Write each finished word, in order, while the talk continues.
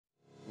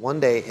One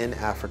day in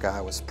Africa,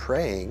 I was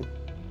praying,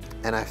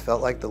 and I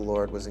felt like the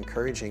Lord was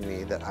encouraging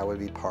me that I would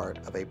be part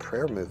of a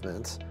prayer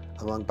movement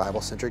among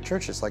Bible-centric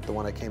churches like the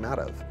one I came out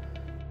of.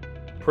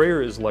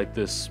 Prayer is like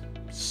this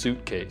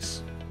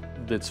suitcase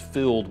that's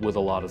filled with a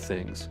lot of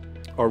things.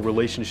 Our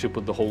relationship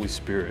with the Holy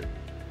Spirit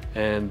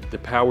and the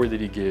power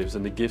that He gives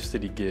and the gifts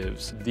that He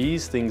gives.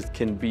 These things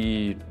can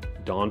be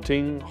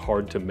daunting,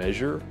 hard to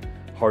measure,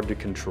 hard to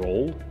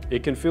control.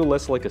 It can feel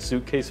less like a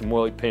suitcase and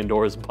more like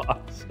Pandora's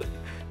box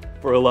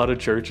for a lot of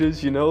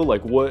churches, you know?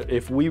 Like, what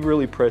if we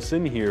really press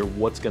in here,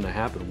 what's gonna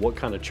happen? What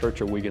kind of church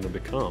are we gonna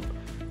become?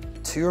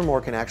 Two or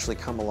more can actually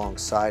come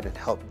alongside and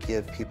help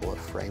give people a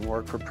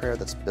framework for prayer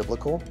that's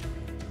biblical,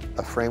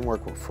 a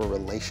framework for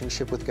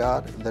relationship with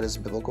God that is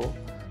biblical,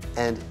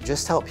 and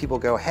just help people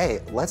go,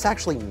 hey, let's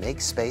actually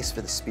make space for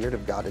the Spirit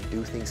of God to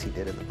do things He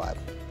did in the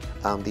Bible.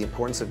 The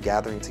importance of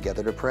gathering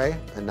together to pray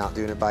and not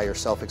doing it by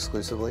yourself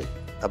exclusively.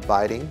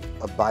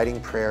 Abiding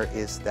prayer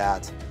is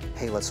that,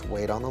 hey, let's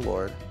wait on the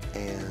Lord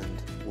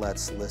and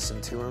let's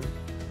listen to Him.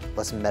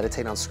 Let's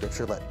meditate on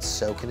Scripture, let's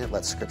soak in it,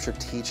 let Scripture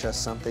teach us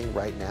something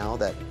right now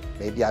that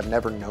maybe I've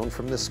never known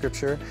from this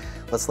Scripture.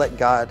 Let's let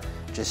God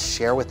just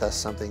share with us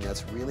something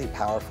that's really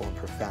powerful and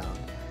profound.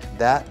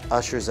 That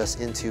ushers us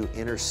into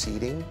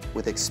interceding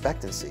with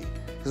expectancy,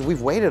 because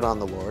we've waited on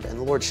the Lord and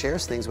the Lord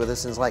shares things with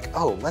us and is like,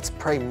 oh, let's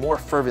pray more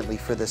fervently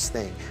for this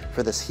thing,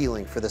 for this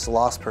healing, for this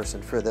lost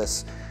person, for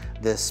this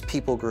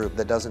people group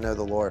that doesn't know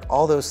the Lord,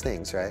 all those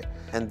things, right?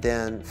 And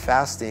then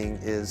fasting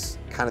is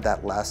kind of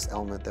that last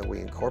element that we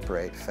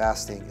incorporate.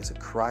 Fasting is a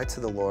cry to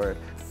the Lord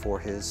for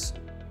His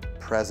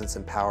presence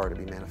and power to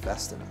be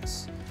manifest in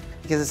us.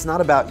 Because it's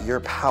not about your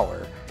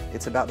power,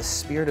 it's about the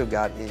Spirit of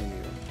God in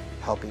you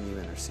helping you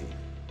intercede.